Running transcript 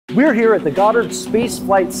We're here at the Goddard Space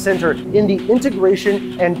Flight Center in the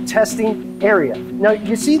integration and testing area. Now,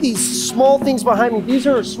 you see these small things behind me? These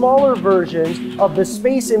are smaller versions of the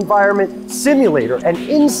Space Environment Simulator, and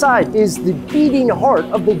inside is the beating heart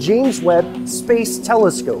of the James Webb Space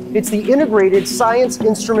Telescope. It's the Integrated Science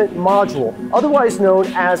Instrument Module, otherwise known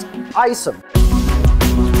as ISIM.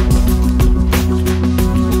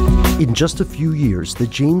 In just a few years, the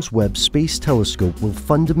James Webb Space Telescope will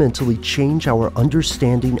fundamentally change our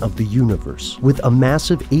understanding of the universe. With a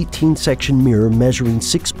massive 18-section mirror measuring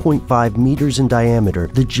 6.5 meters in diameter,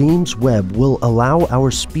 the James Webb will allow our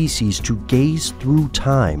species to gaze through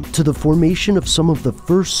time to the formation of some of the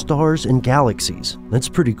first stars and galaxies. That's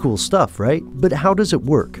pretty cool stuff, right? But how does it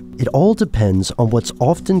work? It all depends on what's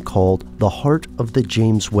often called the heart of the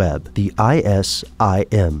James Webb, the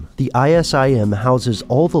ISIM. The ISIM houses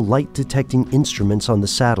all the light-detecting instruments on the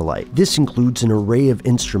satellite. This includes an array of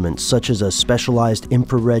instruments such as a specialized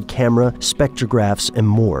infrared camera, spectrographs, and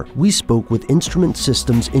more. We spoke with instrument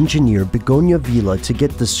systems engineer Begoña Vila to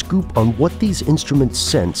get the scoop on what these instruments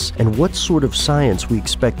sense and what sort of science we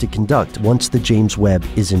expect to conduct once the James Webb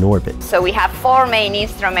is in orbit. So we have four main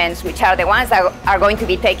instruments, which are the ones that are going to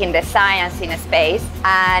be taking the science in space,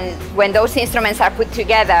 and when those instruments are put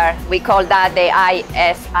together, we call that the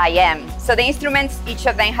ISIM. So the instruments, each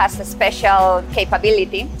of them has a special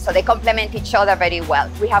capability, so they complement each other very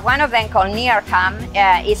well. We have one of them called NearCam.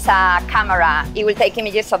 It's a camera. It will take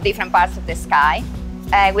images of different parts of the sky.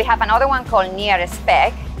 We have another one called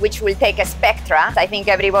NearSpec, which will take a spectra. I think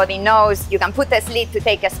everybody knows you can put a slit to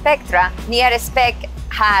take a spectra. NearSpec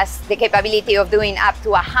has the capability of doing up to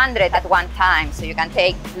 100 at one time, so you can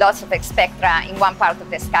take lots of spectra in one part of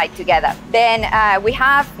the sky together. Then we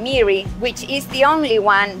have MIRI, which is the only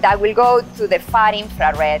one that will go to the far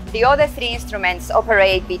infrared. The other three instruments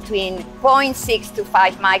operate between 0.6 to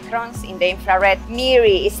 5 microns in the infrared.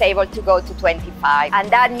 MIRI is able to go to 25, and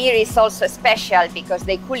that MIRI is also special because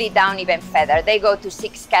they cool it down even further. They go to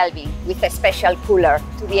 6 Kelvin with a special cooler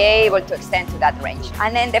to be able to extend to that range.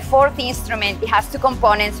 And then the fourth instrument, it has two components.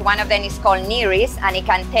 One of them is called NIRIS, and it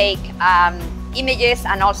can take images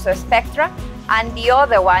and also spectra. And the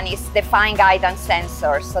other one is the fine guidance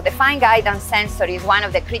sensor. So the fine guidance sensor is one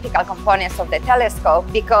of the critical components of the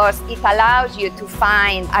telescope because it allows you to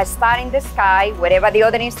find a star in the sky wherever the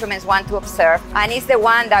other instruments want to observe, and it's the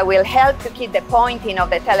one that will help to keep the pointing of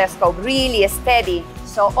the telescope really steady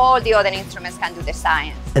so all the other instruments can do the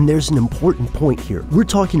science. And there's an important point here. We're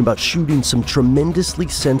talking about shooting some tremendously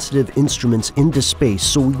sensitive instruments into space,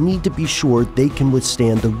 so we need to be sure they can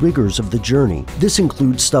withstand the rigors of the journey. This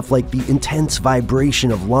includes stuff like the intense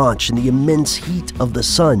vibration of launch and the immense heat of the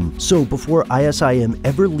sun. So before ISIM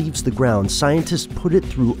ever leaves the ground, scientists put it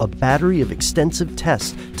through a battery of extensive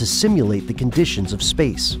tests to simulate the conditions of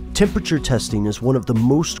space. Temperature testing is one of the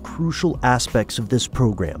most crucial aspects of this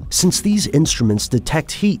program. Since these instruments detect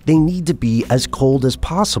heat, they need to be as cold as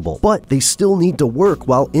possible, but they still need to work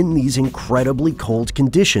while in these incredibly cold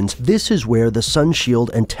conditions. This is where the sun shield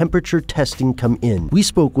and temperature testing come in. We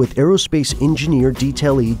spoke with aerospace engineer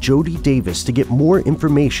detailee Jody Davis to get more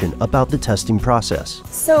information about the testing process.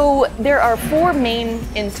 So there are four main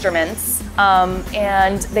instruments,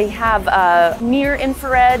 and they have near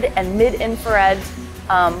infrared and mid-infrared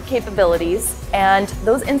capabilities, and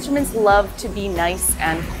those instruments love to be nice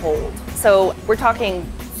and cold. So we're talking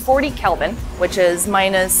 40 Kelvin, which is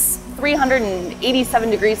minus 387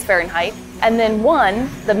 degrees Fahrenheit. And then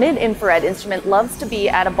the mid-infrared instrument, loves to be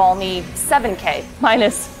at a balmy 7K,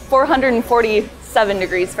 minus 447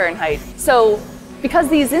 degrees Fahrenheit. So because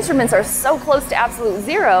these instruments are so close to absolute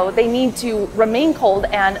zero, they need to remain cold,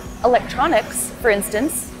 and electronics, for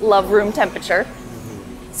instance, love room temperature.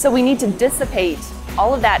 So we need to dissipate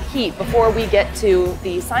all of that heat before we get to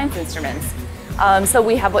the science instruments. So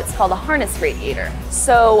we have what's called a harness radiator.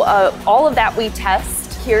 So all of that we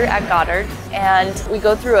test here at Goddard, and we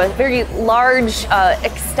go through a very large,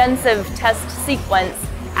 extensive test sequence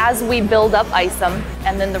as we build up ISIM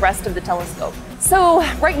and then the rest of the telescope. So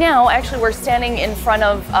right now, actually, we're standing in front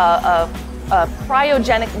of a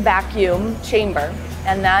cryogenic vacuum chamber,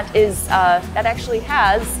 and that actually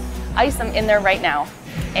has ISIM in there right now.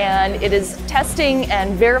 And it is testing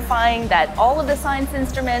and verifying that all of the science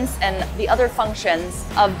instruments and the other functions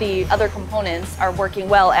of the other components are working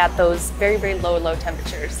well at those very, very low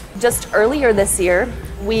temperatures. Just earlier this year,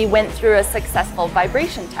 we went through a successful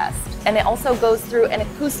vibration test, and it also goes through an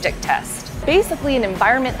acoustic test. Basically an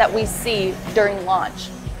environment that we see during launch,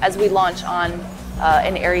 as we launch on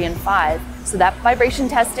an Ariane 5. So that vibration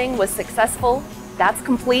testing was successful, that's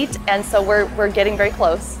complete, and so we're getting very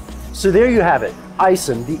close. So there you have it,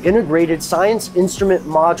 ISIM, the Integrated Science Instrument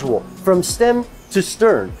Module. From STEM to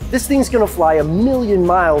stern. This thing's gonna fly 1,000,000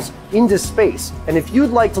 miles into space. And if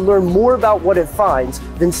you'd like to learn more about what it finds,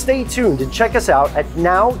 then stay tuned and check us out at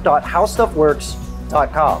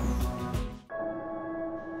now.howstuffworks.com.